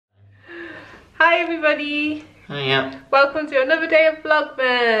Hi everybody! Hiya. Welcome to another day of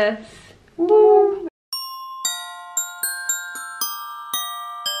Vlogmas! Woo!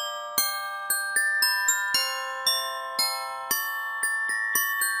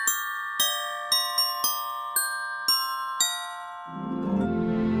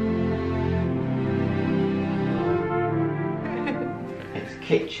 It's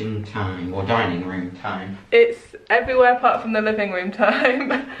kitchen time, or dining room time. It's everywhere apart from the living room time.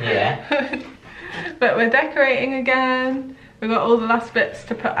 Yeah. But we're decorating again. We've got all the last bits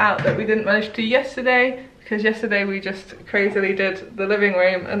to put out that we didn't manage to do yesterday, because yesterday we just crazily did the living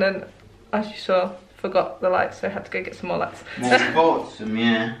room and then, as you saw, forgot the lights, so I had to go get some more lights. Well, we bought some,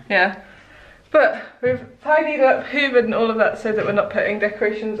 yeah. Yeah. But we've tidied up, hoovered and all of that so that we're not putting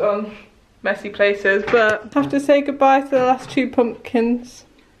decorations on messy places. But I have to say goodbye to the last two pumpkins.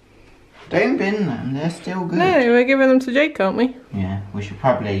 Don't bin them, they're still good. No, we're giving them to Jake, aren't we? Yeah, we should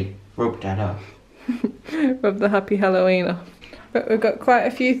probably rub that off. Rub the happy Halloween off. But we've got quite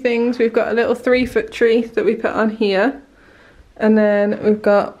a few things. We've got a little 3-foot tree that we put on here. And then we've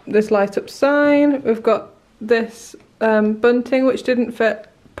got this light up sign. We've got this bunting which didn't fit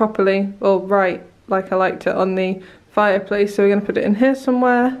properly or right like I liked it on the fireplace, so we're going to put it in here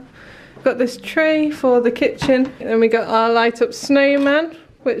somewhere. We've got this tray for the kitchen, and then we got our light up snowman,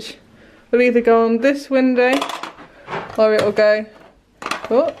 which will either go on this window or it'll go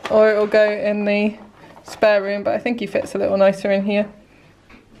in the spare room, but I think he fits a little nicer in here.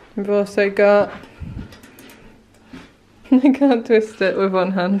 We've also got I can't twist it with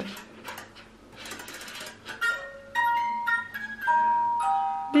one hand.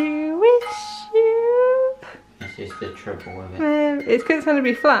 Do wish you... This is the trouble with it. It's because it's going to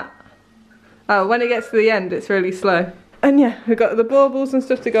be flat. Oh, when it gets to the end, it's really slow. And yeah, we've got the baubles and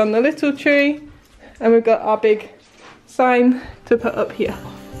stuff to go on the little tree. And we've got our big sign to put up here.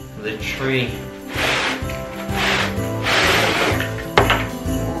 The tree.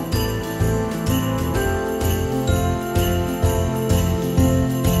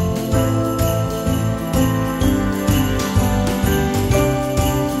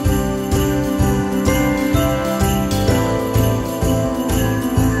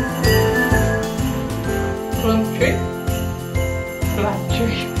 Plum tree. Flat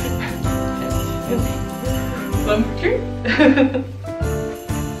tree. Plum tree.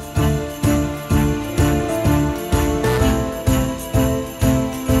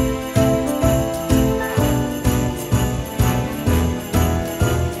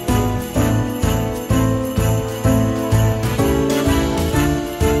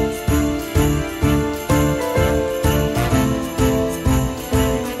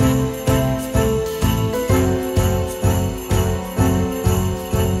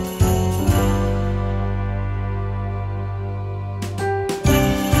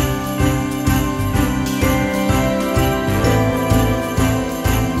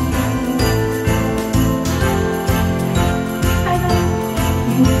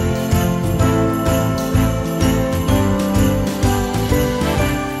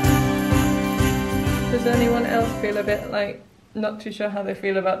 Does anyone else feel a bit like not too sure how they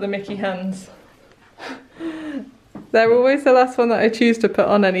feel about the Mickey hands? They're always the last one that I choose to put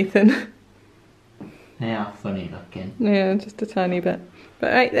on anything. They are funny looking. Yeah, just a tiny bit.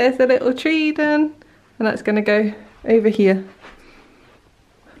 But right, there's the little tree done, and that's going to go over here.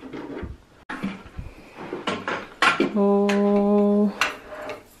 Oh,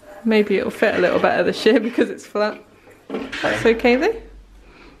 maybe it'll fit a little better this year because it's flat. That's okay though,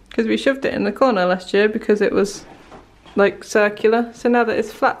 because we shoved it in the corner last year because it was like circular. So now that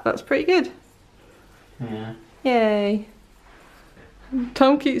it's flat, that's pretty good. Yeah. Yay.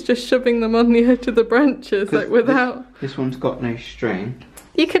 Tom keeps just shoving them on the edge of the branches, like without... This one's got no string.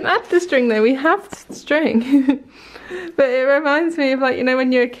 You can add the string though, we have string. But it reminds me of, like, you know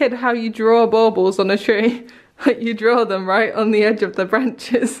when you're a kid, how you draw baubles on a tree? Like you draw them right on the edge of the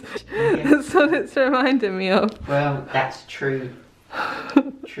branches. Yeah. That's what it's reminding me of. Well, that's true.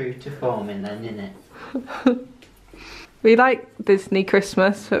 True to forming then, isn't it? We like Disney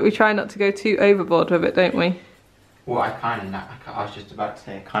Christmas, but we try not to go too overboard with it, don't we? Well, I was just about to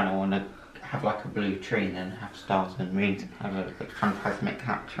say, I kind of want to have like a blue tree and then have stars and rings and have a phantasmic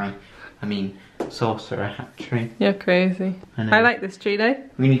hat tree. I mean, sorcerer hat tree. You're crazy. I like this tree though.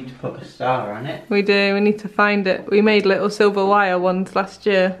 We need to put a star on it. We do, we need to find it. We made little silver wire ones last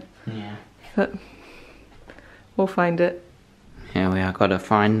year. Yeah. But we'll find it. Here we are, gotta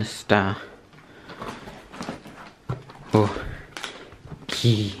find the star. Oh,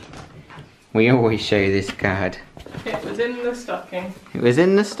 key. We always show this card. It was in the stocking. It was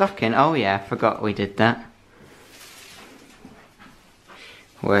in the stocking? Oh yeah, I forgot we did that.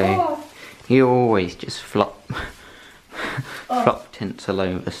 Wait. Oh. You always just flop tints all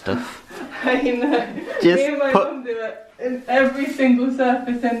over stuff. I know. Just me and my mum do it in every single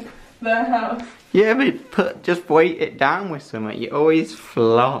surface in their house. Yeah, but just weight it down with something. You always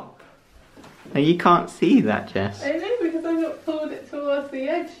flop. And you can't see that, Jess. I know, because I've not pulled it towards the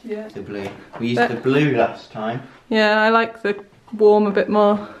edge yet. The blue. We used the blue last time. Yeah, I like the warm a bit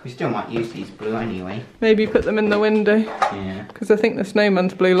more. We still might use these blue anyway. Maybe put them in the window. Yeah. Because I think the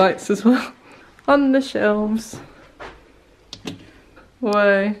snowman's blue lights as well. On the shelves.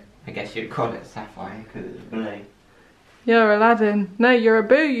 Whoa. I guess you'd call it sapphire because it's blue. You're Aladdin. No, you're a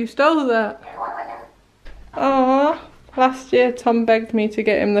boo, you stole that. Aww. Last year Tom begged me to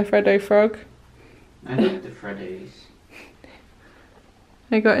get him the Freddo frog. I need the Freddos.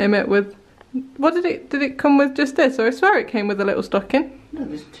 I got him it with... What did it come with just this? Or I swear it came with a little stocking. No,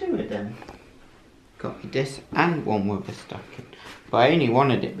 there's two of them. Got me this and one with a stocking. But I only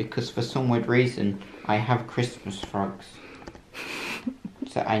wanted it because for some weird reason I have Christmas frogs.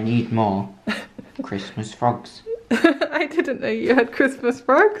 So I need more Christmas frogs. I didn't know you had Christmas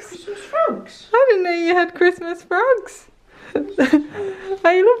frogs. Christmas frogs? I didn't know you had Christmas frogs.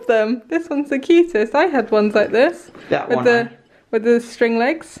 I love them. This one's the cutest. I had ones like this. That with one with the string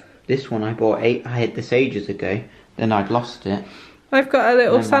legs. This one I bought I had this ages ago. Then I'd lost it. I've got a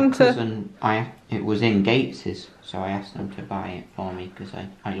little Santa. My cousin, it was in Gates's, so I asked them to buy it for me because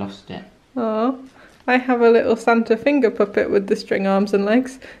I lost it. Oh, I have a little Santa finger puppet with the string arms and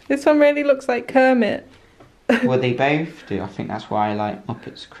legs. This one really looks like Kermit. Well, they both do. I think that's why I like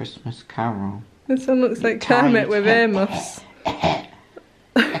Muppets Christmas Carol. This one looks like Kermit with earmuffs.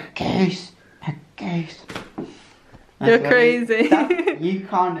 A goose. A goose. You're crazy. You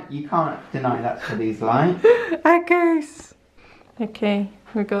can't deny that's what he's like. A goose. Okay,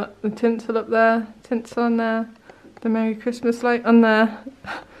 we've got the tinsel up there, tinsel on there, the Merry Christmas light on there.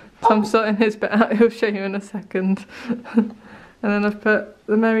 Tom's sorting his bit out, he'll show you in a second. And then I've put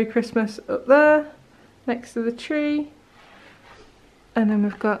the Merry Christmas up there, next to the tree. And then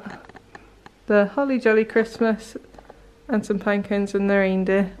we've got the Holly Jolly Christmas and some pine cones and the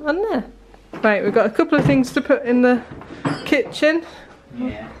reindeer on there. Right, we've got a couple of things to put in the kitchen.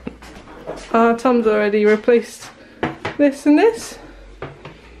 Yeah. Tom's already replaced this and this.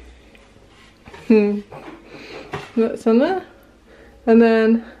 That's on there. And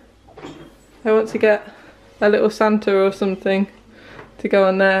then I want to get a little Santa or something to go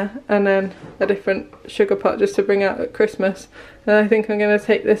on there, and then a different sugar pot just to bring out at Christmas. And I think I'm going to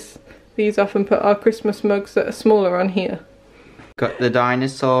take these off and put our Christmas mugs that are smaller on here. Got the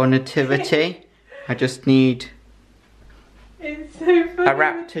dinosaur nativity. I just need it's so funny. A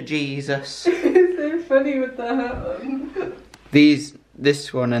raptor Jesus. It's so funny with the hat on.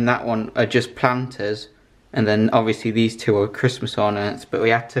 This one and that one are just planters, and then obviously these two are Christmas ornaments, but we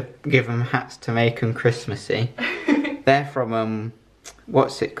had to give them hats to make them Christmassy. They're from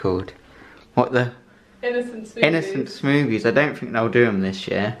what's it called? Innocent Smoothies. Innocent Smoothies. I don't think they'll do them this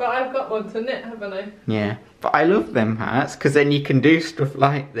year. But I've got one to knit, haven't I? Yeah. But I love them hats because then you can do stuff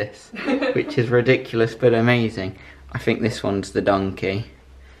like this, which is ridiculous but amazing. I think this one's the donkey,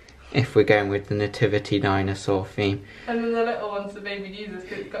 if we're going with the nativity dinosaur theme. And then the little one's the baby Jesus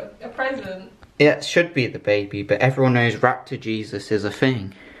because it's got a present. Yeah, it should be the baby, but everyone knows Raptor Jesus is a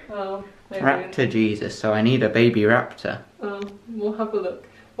thing. Oh, maybe. Raptor Jesus, so I need a baby raptor. Oh, we'll have a look.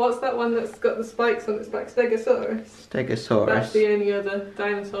 What's that one that's got the spikes on its back? Stegosaurus? Stegosaurus. That's the only other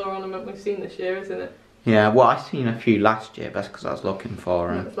dinosaur ornament we've seen this year, isn't it? Yeah, well, I've seen a few last year, but that's because I was looking for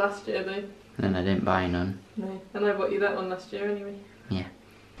them. That was last year, though. And then I didn't buy none. No, and I bought you that one last year anyway. Yeah.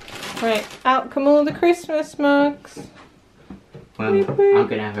 Right, out come all the Christmas mugs. Well, I'm going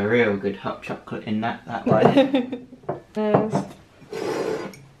to have a real good hot chocolate in that way. There's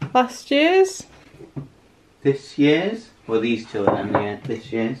last year's. This year's? Well, these two of them, yeah,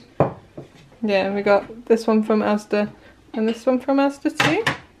 this year's. Yeah, we got this one from Asda and this one from Asda too.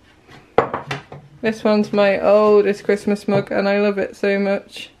 This one's my oldest Christmas mug and I love it so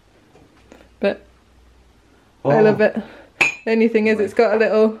much. But I love it. The only thing is it's got a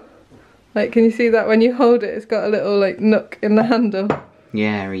little, like, can you see that when you hold it, it's got a little like nook in the handle.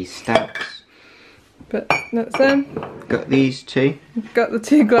 Yeah, he stabs. But that's them. Got these two. Got the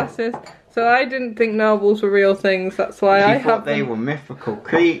two glasses. So I didn't think narwhals were real things, that's why I have them. They were mythical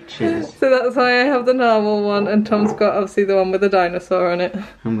creatures. So that's why I have the narwhal one, and Tom's got obviously the one with the dinosaur on it.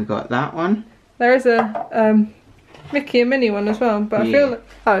 And we got that one. There is a Mickey and Minnie one as well, but I feel like,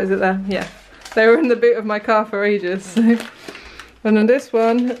 oh, is it there? Yeah. They were in the boot of my car for ages. So. And then this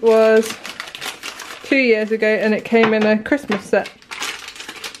one was 2 years ago and it came in a Christmas set.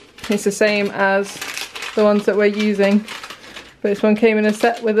 It's the same as the ones that we're using. But this one came in a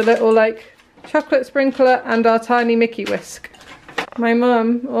set with a little like chocolate sprinkler and our tiny Mickey whisk. My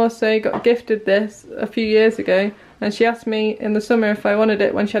mum also got gifted this a few years ago, and she asked me in the summer if I wanted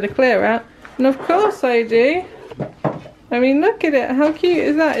it when she had a clear out, and of course I do. I mean, look at it, how cute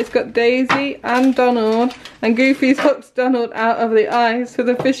is that? It's got Daisy and Donald, and Goofy's hooked Donald out of the ice with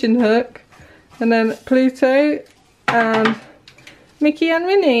a fishing hook, and then Pluto and Mickey and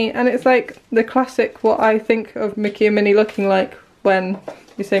Minnie, and it's like the classic what I think of Mickey and Minnie looking like when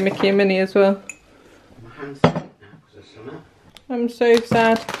you say Mickey and Minnie as well. I'm so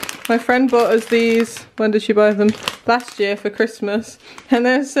sad. My friend bought us these, when did she buy them? Last year for Christmas, and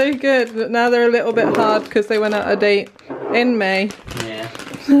they're so good, but now they're a little bit hard because they went out of date in May. Yeah.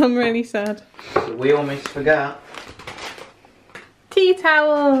 I'm really sad. So we almost forgot. Tea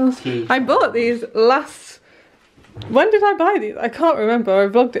towels. I bought these last... When did I buy these? I can't remember. I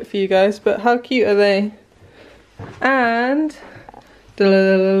vlogged it for you guys, but how cute are they? And...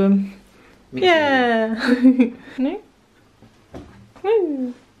 yeah! No?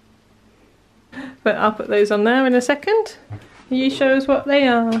 No. But I'll put those on there in a second. You show us what they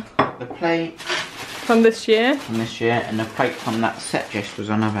are. The plate. From this year. From this year, and the plate from that set Jess was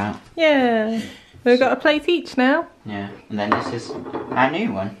on about. Yeah. We've got a plate each now. Yeah, and then this is our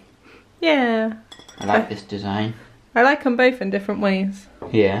new one. Yeah. I like this design. I like them both in different ways.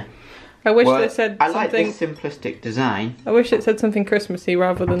 Yeah. I wish they said I something... like this simplistic design. I wish it said something Christmassy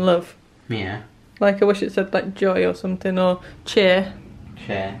rather than love. Yeah. Like I wish it said like joy or something, or cheer.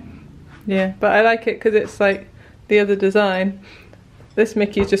 Cheer. Yeah, but I like it because it's like the other design. This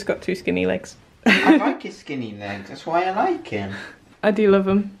Mickey's just got two skinny legs. I like his skinny legs, that's why I like him. I do love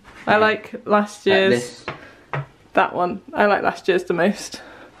them. Yeah. I like last year's. Like that one. I like last year's the most.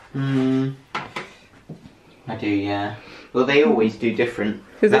 I do, yeah. Well, they always do different.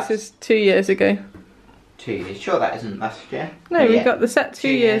 Because this is 2 years ago. 2 years. Sure, that isn't last year. No, we got the set 2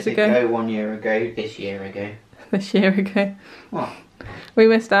 years ago. 1 year ago, this year ago. This year ago. What? We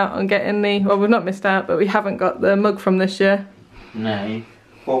missed out on getting the... Well, we've not missed out, but we haven't got the mug from this year. No.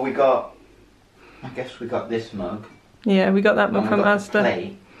 Well, we got... I guess we got this mug. Yeah, we got that mug from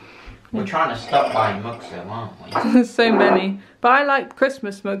Asda. We're trying to stop buying mugs though, aren't we? There's so many. But I like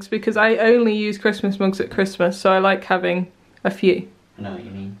Christmas mugs because I only use Christmas mugs at Christmas, so I like having a few. I know what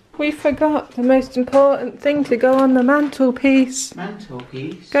you mean. We forgot the most important thing to go on the mantelpiece.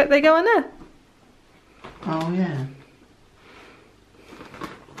 Mantelpiece? They go on there. Oh yeah.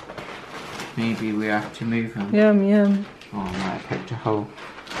 Maybe we have to move them. Yum yum. Oh, I might have poked a hole.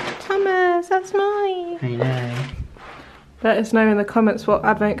 Thomas, that's mine. I know. Let us know in the comments what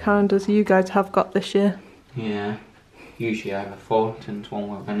advent calendars you guys have got this year. Yeah. Usually I have a Thornton's one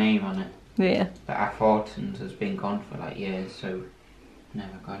with a name on it. Yeah. But our Thornton's has been gone for like years, so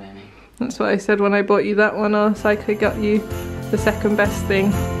never got any. That's what I said when I bought you that one. I was like, I got you the second best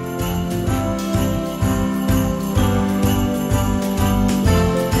thing.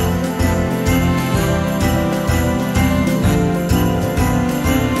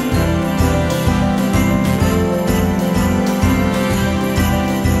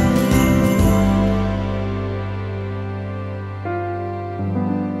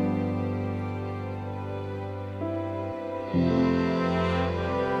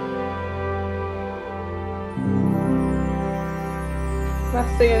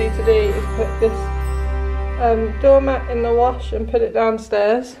 Last thing I need to do is put this doormat in the wash and put it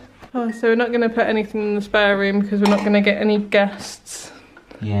downstairs. Oh, so we're not going to put anything in the spare room because we're not going to get any guests.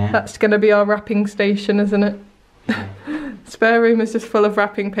 Yeah. That's going to be our wrapping station, isn't it? Yeah. Spare room is just full of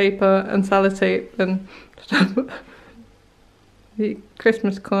wrapping paper and sellotape and stuff. The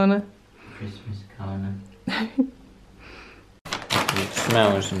Christmas corner. Christmas corner. It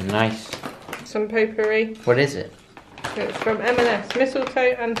smells nice. Some potpourri. What is it? It's from M&S,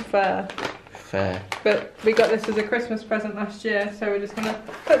 mistletoe and fir. Fir. But we got this as a Christmas present last year, so we're just going to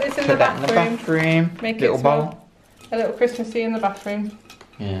put this in the bathroom. That in the bathroom. Make little it smell bowl. A little Christmassy in the bathroom.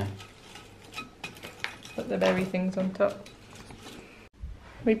 Yeah. Put the berry things on top.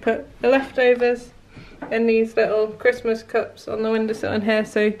 We put the leftovers in these little Christmas cups on the windowsill in here,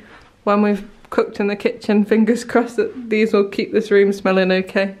 so when we've cooked in the kitchen, fingers crossed that these will keep this room smelling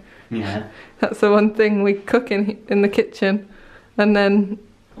okay. Yeah. That's the one thing, we cook in the kitchen and then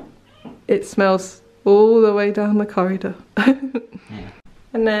it smells all the way down the corridor. Yeah.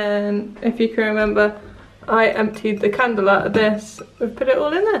 And then, if you can remember, I emptied the candle out of this. We've put it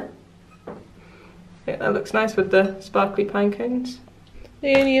all in there. I think that looks nice with the sparkly pine cones.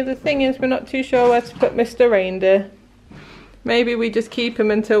 The only other thing is we're not too sure where to put Mr. Reindeer. Maybe we just keep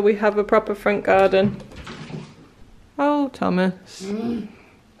him until we have a proper front garden. Oh, Thomas.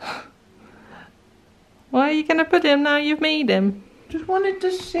 Why are you going to put him now you've made him? Just wanted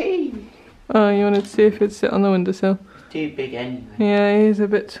to see. Oh, you wanted to see if it'd sit on the windowsill? It's too big anyway. Yeah, he's a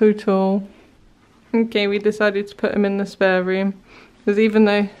bit too tall. Okay, we decided to put him in the spare room. Because even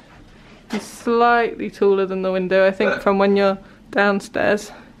though he's slightly taller than the window, I think from when you're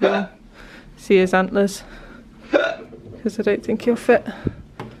downstairs, you'll see his antlers. Because I don't think he'll fit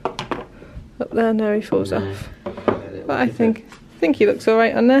up there. No, he falls off. But I think he looks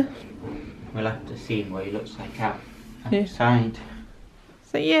alright on there. We'll have to see what he looks like outside.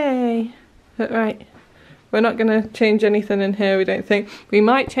 So yay! Right, we're not going to change anything in here, we don't think. We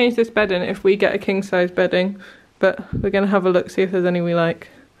might change this bedding if we get a king size bedding, but we're going to have a look, see if there's any we like.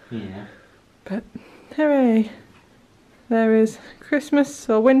 Yeah. But hooray! There is Christmas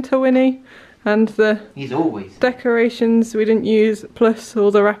or Winter Winnie and the decorations we didn't use, plus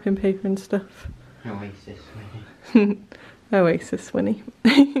all the wrapping paper and stuff. Oasis Winnie. Oasis Winnie.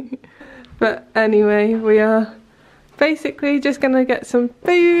 But anyway, we are basically just gonna get some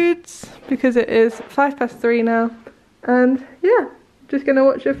foods because it is 3:05 now, and yeah, just gonna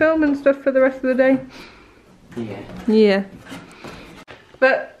watch a film and stuff for the rest of the day. Yeah.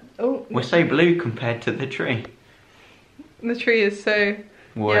 But we're so blue compared to the tree. The tree is so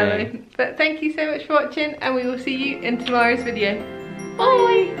yellow. But thank you so much for watching, and we will see you in tomorrow's video.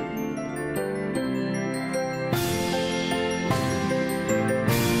 Bye!